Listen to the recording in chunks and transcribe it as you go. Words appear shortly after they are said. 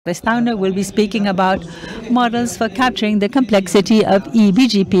Restauno will be speaking about models for capturing the complexity of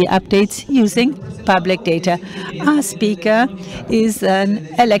eBGP updates using public data. Our speaker is an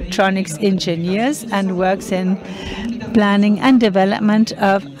electronics engineer and works in planning and development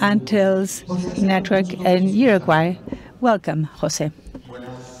of Antilles network in Uruguay. Welcome, Jose.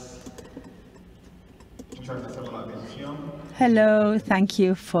 Hello, thank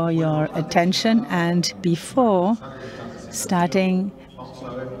you for your attention. And before starting,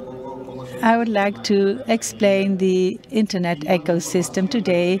 I would like to explain the Internet ecosystem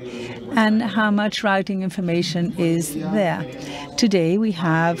today and how much routing information is there. Today we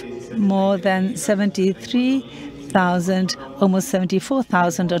have more than 73,000, almost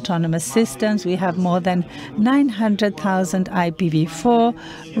 74,000 autonomous systems. We have more than 900,000 IPv4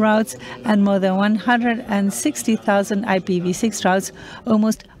 routes and more than 160,000 IPv6 routes,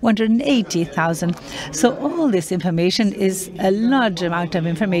 almost 180,000. So all this information is a large amount of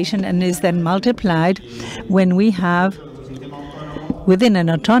information and is then multiplied when we have within an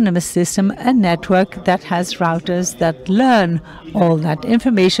autonomous system a network that has routers that learn all that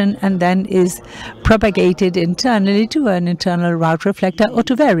information and then is propagated internally to an internal route reflector or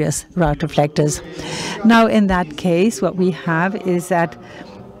to various route reflectors. Now in that case what we have is that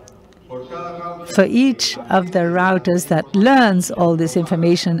for each of the routers that learns all this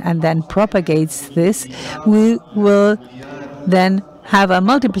information and then propagates this, we will then have a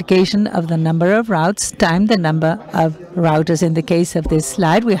multiplication of the number of routes times the number of routers. In the case of this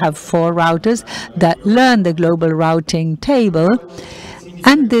slide, we have 4 routers that learn the global routing table,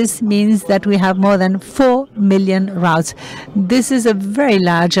 and this means that we have more than 4 million routes. This is a very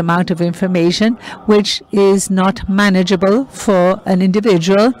large amount of information which is not manageable for an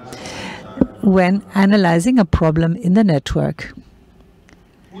individual when analyzing a problem in the network.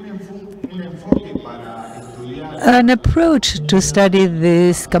 An approach to study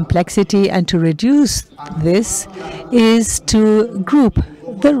this complexity and to reduce this is to group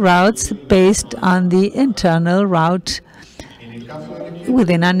the routes based on the internal route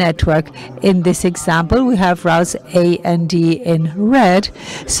within our network. In this example, we have routes A and D in red,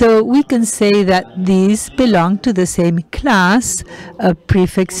 so we can say that these belong to the same class of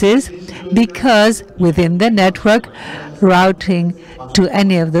prefixes because within the network, routing to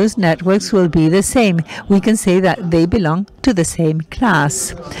any of those networks will be the same. We can say that they belong to the same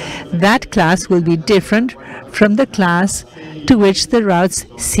class. That class will be different from the class to which the routes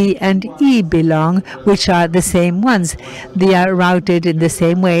C and E belong, which are the same ones. They are routed in the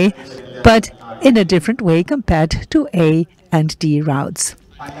same way, but in a different way compared to A and D routes.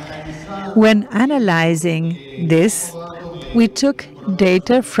 When analyzing this, we took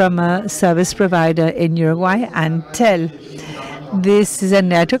data from a service provider in Uruguay, Antel. This is a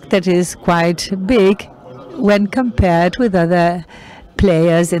network that is quite big when compared with other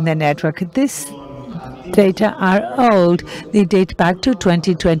players in the network. This data are old. They date back to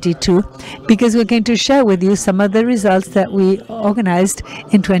 2022 because we're going to share with you some of the results that we organized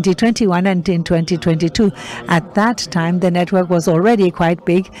in 2021 and in 2022. At that time, the network was already quite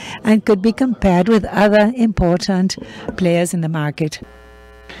big and could be compared with other important players in the market.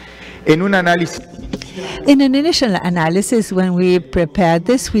 In an initial analysis, when we prepared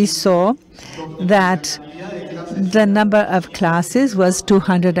this, we saw that the number of classes was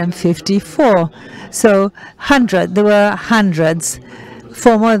 254. So there were hundreds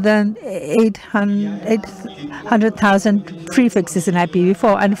for more than 800,000 prefixes in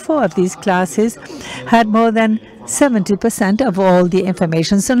IPv4, and 4 of these classes had more than 70% of all the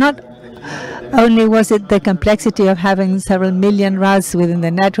information. So not only was it the complexity of having several million routes within the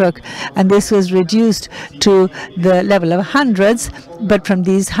network, and this was reduced to the level of hundreds, but from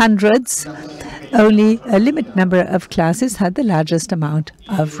these hundreds, only a limited number of classes had the largest amount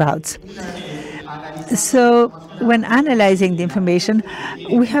of routes. So when analyzing the information,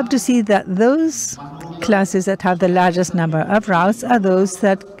 we have to see that those classes that have the largest number of routes are those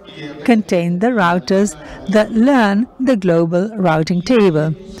that contain the routers that learn the global routing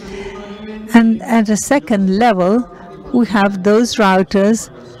table. And at a second level, we have those routers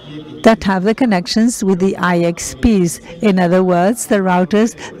that have the connections with the IXPs. In other words, the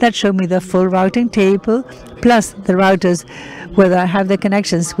routers that show me the full routing table, plus the routers where I have the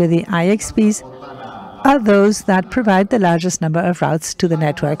connections with the IXPs, are those that provide the largest number of routes to the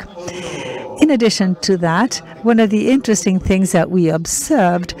network. In addition to that, one of the interesting things that we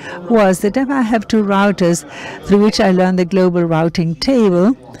observed was that if I have 2 routers through which I learn the global routing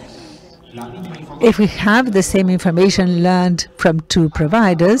table, if we have the same information learned from 2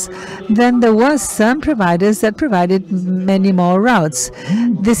 providers, then there was some providers that provided many more routes.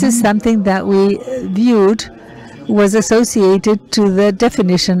 This is something that we viewed was associated to the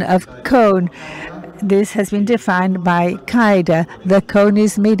definition of cone. This has been defined by CAIDA. The cone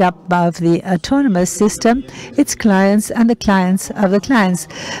is made up of the autonomous system, its clients, and the clients of the clients.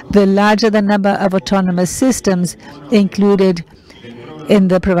 The larger the number of autonomous systems included in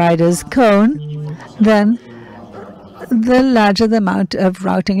the provider's cone, then the larger the amount of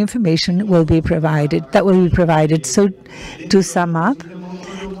routing information will be provided. So, to sum up,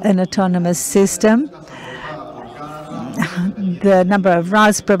 an autonomous system, the number of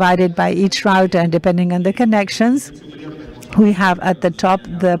routes provided by each router, and depending on the connections, we have at the top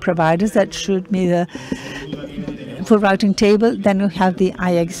the providers that should be the full routing table. Then we have the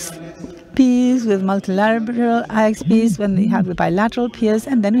IXPs with multilateral IXPs, when we have the bilateral peers,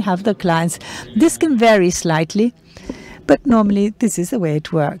 and then we have the clients. This can vary slightly, but normally this is the way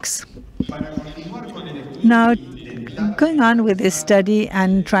it works. Now, going on with this study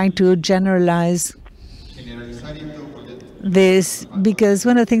and trying to generalize this, because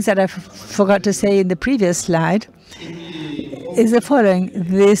one of the things that I forgot to say in the previous slide is the following.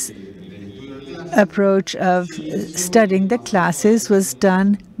 This approach of studying the classes was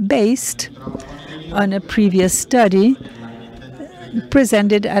done based on a previous study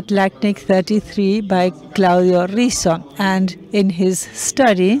presented at LACNIC 33 by Claudio Riso. And in his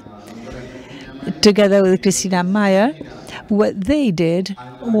study, together with Cristina Meyer, what they did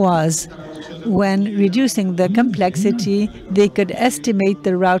was, when reducing the complexity, they could estimate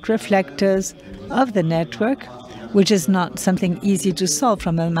the route reflectors of the network, which is not something easy to solve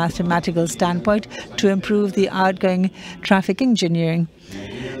from a mathematical standpoint, to improve the outgoing traffic engineering.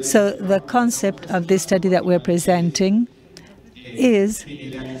 So the concept of this study that we're presenting is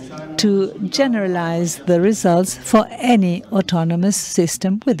to generalize the results for any autonomous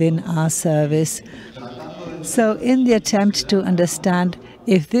system within our service. So in the attempt to understand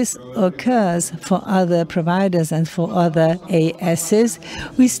if this occurs for other providers and for other ASs,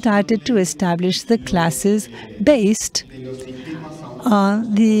 we started to establish the classes based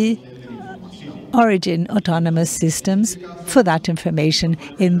on the origin autonomous systems for that information.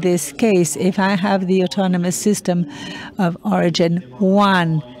 In this case, if I have the autonomous system of origin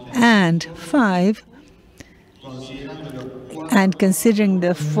 1 and 5, and considering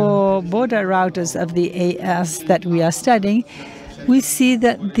the 4 border routers of the AS that we are studying, we see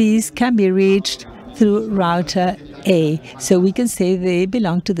that these can be reached through router A. So we can say they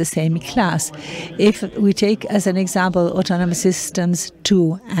belong to the same class. If we take as an example autonomous systems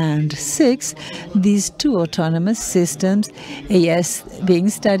 2 and 6, these 2 autonomous systems, AS being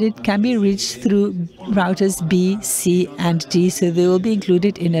studied, can be reached through routers B, C, and D. So they will be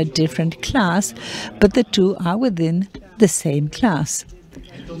included in a different class, but the 2 are within the same class.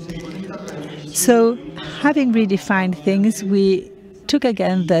 So having redefined things, we took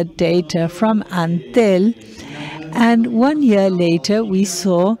again the data from Antel, and 1 year later we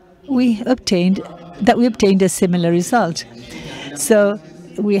obtained a similar result. So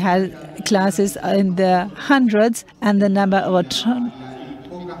we had classes in the hundreds, and the number of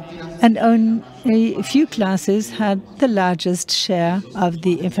and only a few classes had the largest share of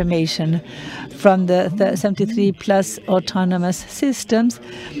the information. From the 73 plus autonomous systems,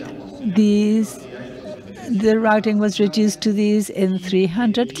 the routing was reduced to these in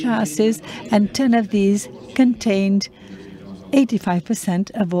 300 classes, and 10 of these contained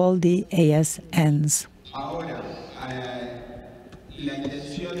 85% of all the ASNs.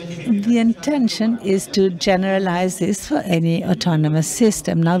 The intention is to generalize this for any autonomous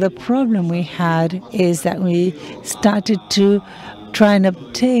system. Now, the problem we had is that we started to try and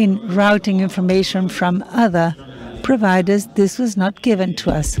obtain routing information from other providers. This was not given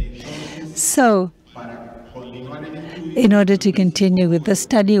to us. So, in order to continue with the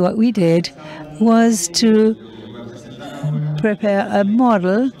study, what we did was to prepare a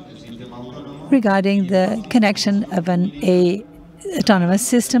model regarding the connection of an autonomous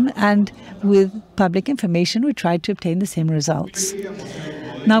system, and with public information we tried to obtain the same results.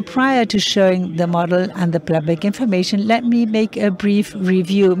 Now, prior to showing the model and the public information, let me make a brief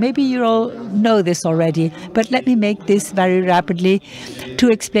review. Maybe you all know this already, but let me make this very rapidly to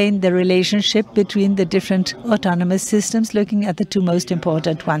explain the relationship between the different autonomous systems, looking at the 2 most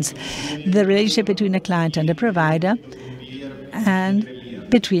important ones: the relationship between a client and a provider, and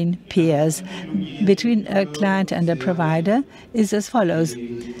between peers. Between a client and a provider is as follows.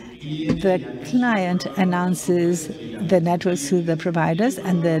 The client announces the networks to the providers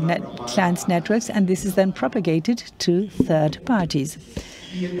and the client's networks, and this is then propagated to third parties.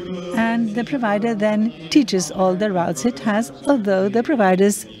 And the provider then teaches all the routes it has, although the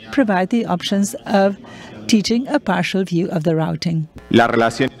providers provide the options of teaching a partial view of the routing.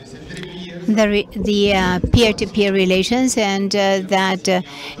 the peer-to-peer relations, and that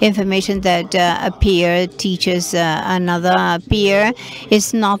information that a peer teaches another peer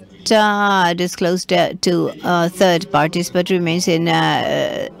is not disclosed to third parties, but remains in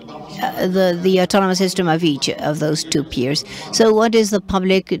the autonomous system of each of those two peers. So what is the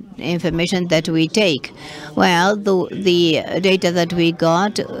public information that we take? Well, the data that we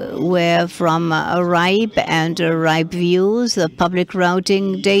got were from RIPE and RIPE views, the public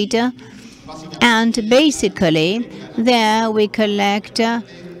routing data. And basically, there we collect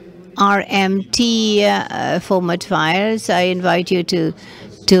RMT format files. I invite you to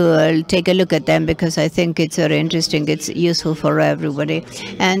take a look at them because I think it's very interesting. It's useful for everybody.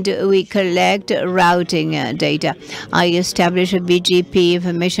 And we collect routing data. I establish a BGP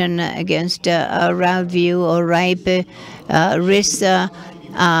information against a route view or RIPE risks.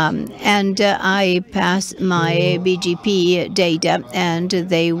 And I pass my BGP data, and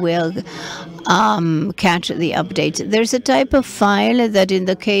they will catch the updates. There's a type of file that, in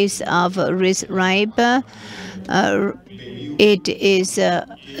the case of RIPE, it is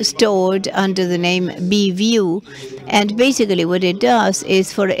stored under the name bview, and basically what it does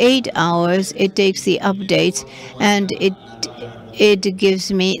is for 8 hours it takes the updates and it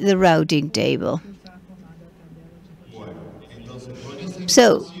gives me the routing table.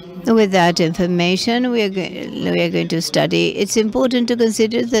 So with that information, we are going to study. It's important to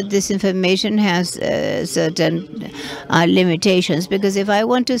consider that this information has certain limitations, because if I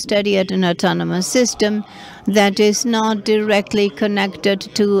want to study at an autonomous system that is not directly connected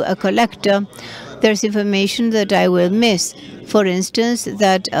to a collector, there's information that I will miss. For instance,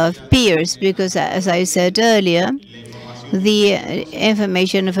 that of peers, because as I said earlier, the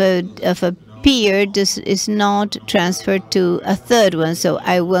information of a peer is not transferred to a third one, so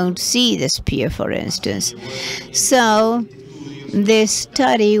I won't see this peer, for instance. So this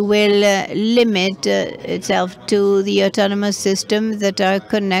study will limit itself to the autonomous systems that are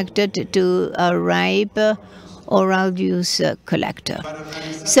connected to a RIPE or route use collector.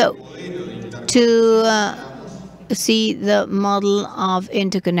 So to see the model of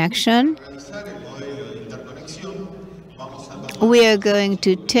interconnection, we are going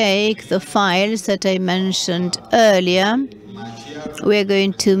to take the files that I mentioned earlier. We are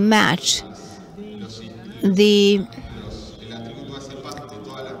going to match the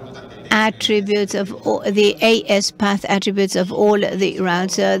attributes of all, the AS path attributes of all the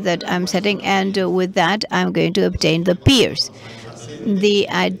routes that I'm setting, and with that I'm going to obtain the peers, the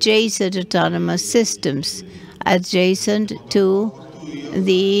adjacent autonomous systems adjacent to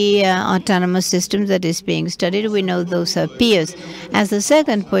the autonomous system that is being studied. We know those are peers. As the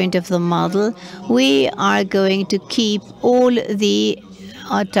second point of the model, we are going to keep all the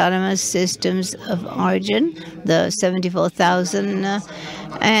autonomous systems of origin, the 74,000,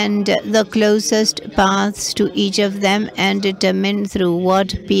 and the closest paths to each of them, and determine through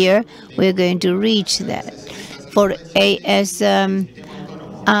what peer we're going to reach that. For AS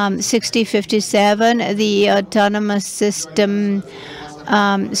 6057, the autonomous system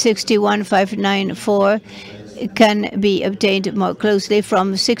 61594 can be obtained more closely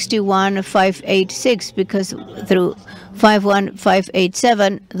from 61586, because through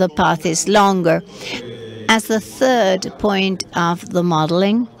 51587 the path is longer. As the third point of the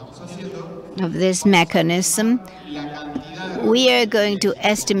modeling of this mechanism, we are going to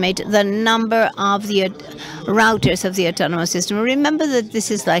estimate the number of the routers of the autonomous system. Remember that this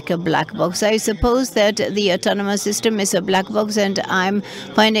is like a black box. I suppose that the autonomous system is a black box, and I'm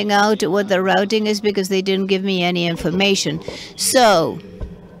finding out what the routing is because they didn't give me any information. So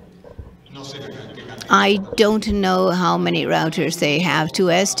I don't know how many routers they have.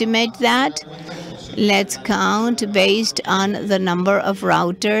 To estimate that, let's count based on the number of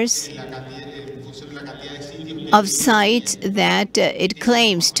routers of sites that it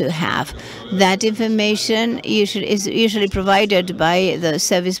claims to have. That information is usually provided by the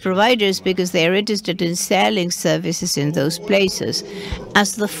service providers because they are interested in selling services in those places.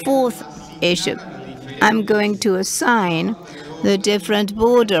 As the fourth issue, I'm going to assign the different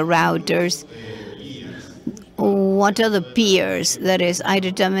border routers. What are the peers? That is, I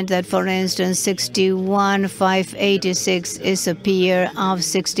determined that, for instance, 61586 is a peer of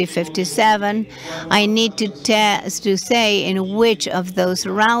 6057. I need to say in which of those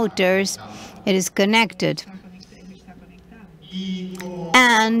routers it is connected.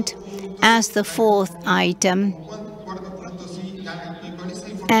 And as the fourth item,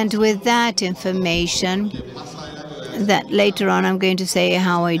 and with that information, that later on I'm going to say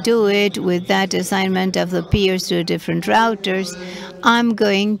how I do it, with that assignment of the peers to different routers, I'm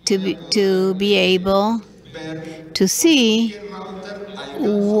going to be able to see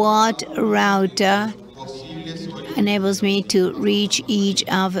what router enables me to reach each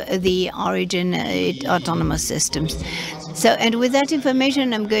of the origin autonomous systems. So, and with that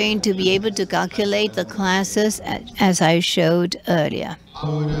information, I'm going to be able to calculate the classes as I showed earlier.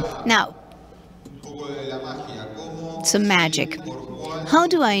 Now, some magic. How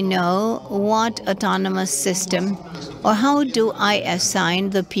do I know what autonomous system, or how do I assign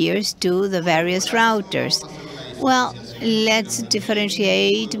the peers to the various routers? Well, let's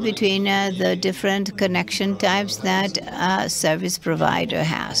differentiate between the different connection types that a service provider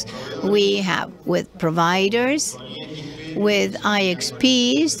has. We have with providers, with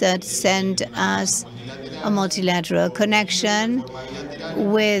IXPs that send us a multilateral connection,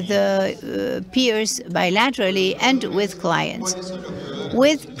 with peers bilaterally, and with clients.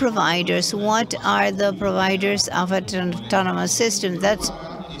 With providers, what are the providers of an autonomous system? That's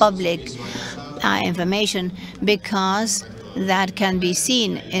public information, because that can be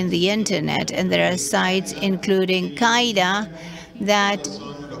seen in the internet, and there are sites including CAIDA that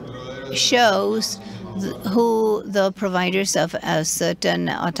shows who the providers of a certain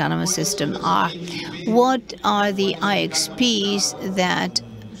autonomous system are. What are the IXPs that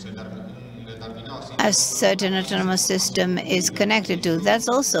a certain autonomous system is connected to? That's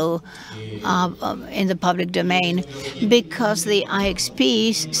also in the public domain, because the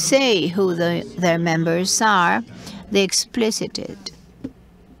IXPs say who their members are. They explicit it.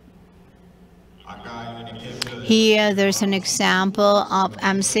 Here there's an example of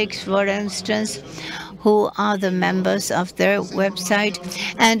M6, for instance, who are the members of their website.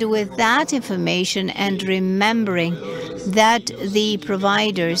 And with that information, and remembering that the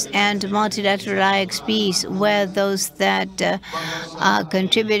providers and multilateral IXPs were those that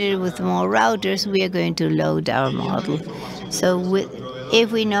contributed with more routers, we are going to load our model. So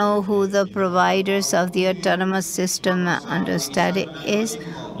if we know who the providers of the autonomous system under study is,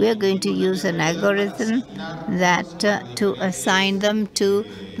 we are going to use an algorithm that to assign them to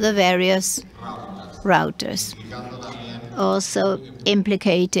the various routers, also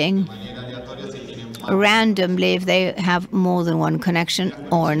implicating randomly if they have more than one connection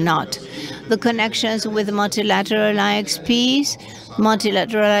or not. The connections with multilateral IXPs,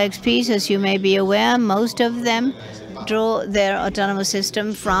 as you may be aware, most of them draw their autonomous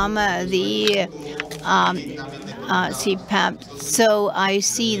system from the CPAP, so I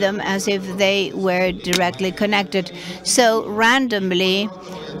see them as if they were directly connected. So randomly,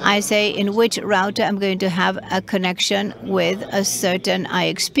 I say in which router I'm going to have a connection with a certain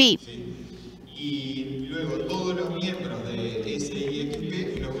IXP.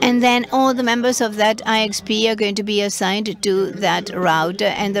 And then all the members of that IXP are going to be assigned to that router,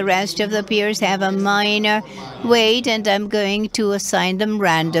 and the rest of the peers have a minor weight, and I'm going to assign them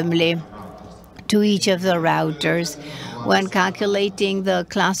randomly to each of the routers. When calculating the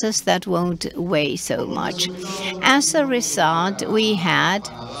classes, that won't weigh so much. As a result, we had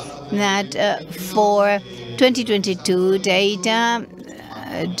that for 2022 data,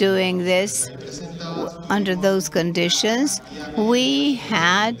 doing this under those conditions, we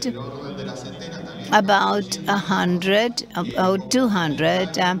had about 100, about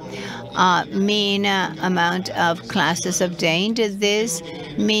 200 mean amount of classes obtained. This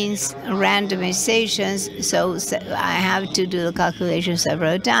means randomizations, so I have to do the calculation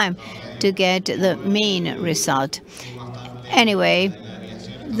several times to get the mean result. Anyway,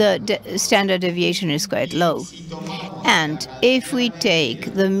 the standard deviation is quite low. And if we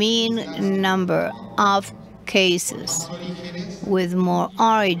take the mean number of cases with more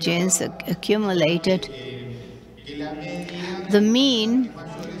origins accumulated, the mean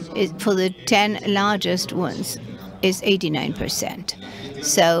for the 10 largest ones is 89%.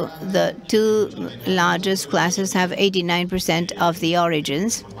 So the two largest classes have 89% of the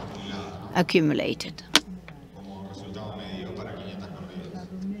origins accumulated.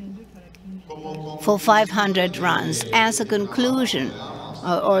 For 500 runs, as a conclusion,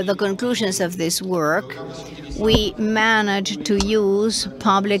 or the conclusions of this work, we managed to use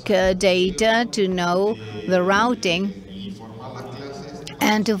public data to know the routing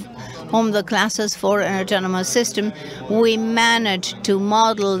and to form the classes for an autonomous system. We managed to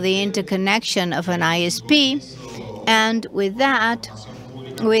model the interconnection of an ISP, and with that,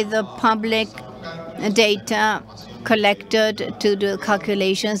 with the public data collected to do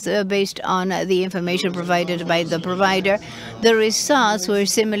calculations based on the information provided by the provider, the results were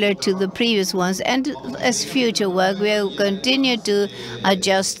similar to the previous ones. And as future work, we will continue to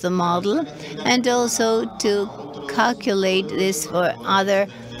adjust the model and also to calculate this for other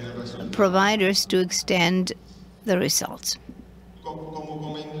providers to extend the results.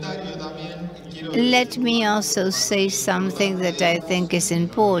 let me also say something that I think is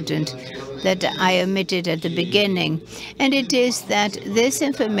important, that I omitted at the beginning, and it is that this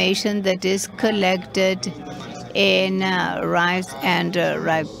information that is collected in RISE and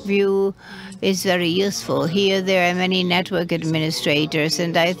RIVE is very useful. Here there are many network administrators,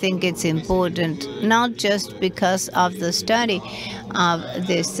 and I think it's important not just because of the study of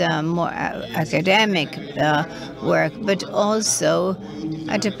this more academic work, but also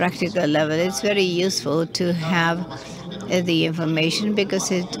at a practical level. It's very useful to have the information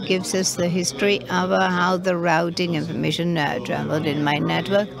because it gives us the history of how the routing information traveled in my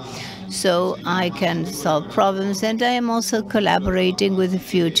network, so I can solve problems, and I am also collaborating with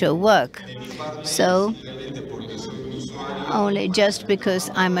future work. So only just because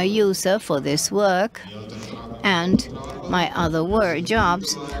I'm a user for this work and my other work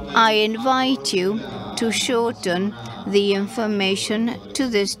jobs, I invite you to shorten the information to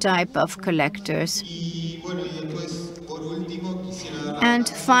this type of collectors. And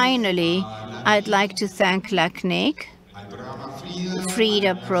finally, I'd like to thank LACNIC,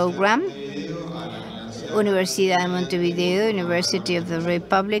 FRIDA program, Universidad de Montevideo, University of the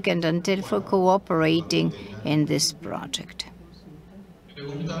Republic, and Antel for cooperating in this project.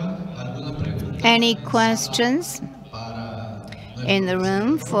 Any questions in the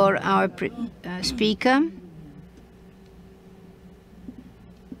room for our speaker?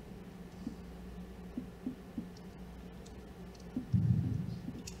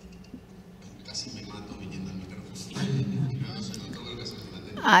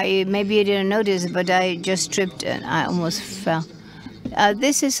 Maybe you didn't notice, but I just tripped and I almost fell.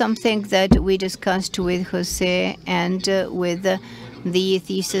 This is something that we discussed with Jose and with the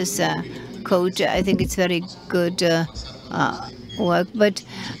thesis coach. I think it's very good work. But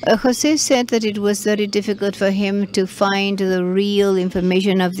Jose said that it was very difficult for him to find the real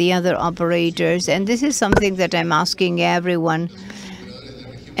information of the other operators. And this is something that I'm asking everyone.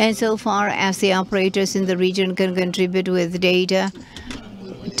 And so far as the operators in the region can contribute with data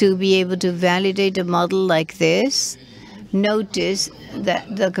to be able to validate a model like this, notice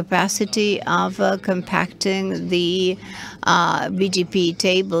that the capacity of compacting the BGP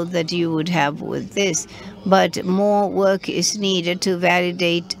table that you would have with this, but more work is needed to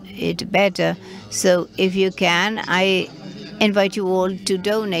validate it better. So if you can, I invite you all to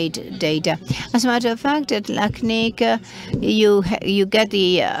donate data. As a matter of fact, at LACNIC, you get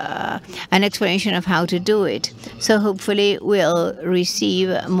an explanation of how to do it. So hopefully we'll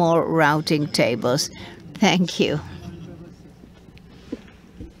receive more routing tables. Thank you.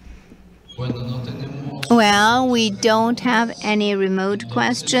 Well, we don't have any remote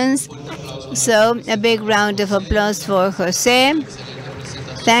questions. So a big round of applause for Jose.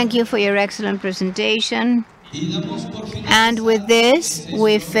 Thank you for your excellent presentation. And with this,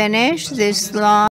 we finish this long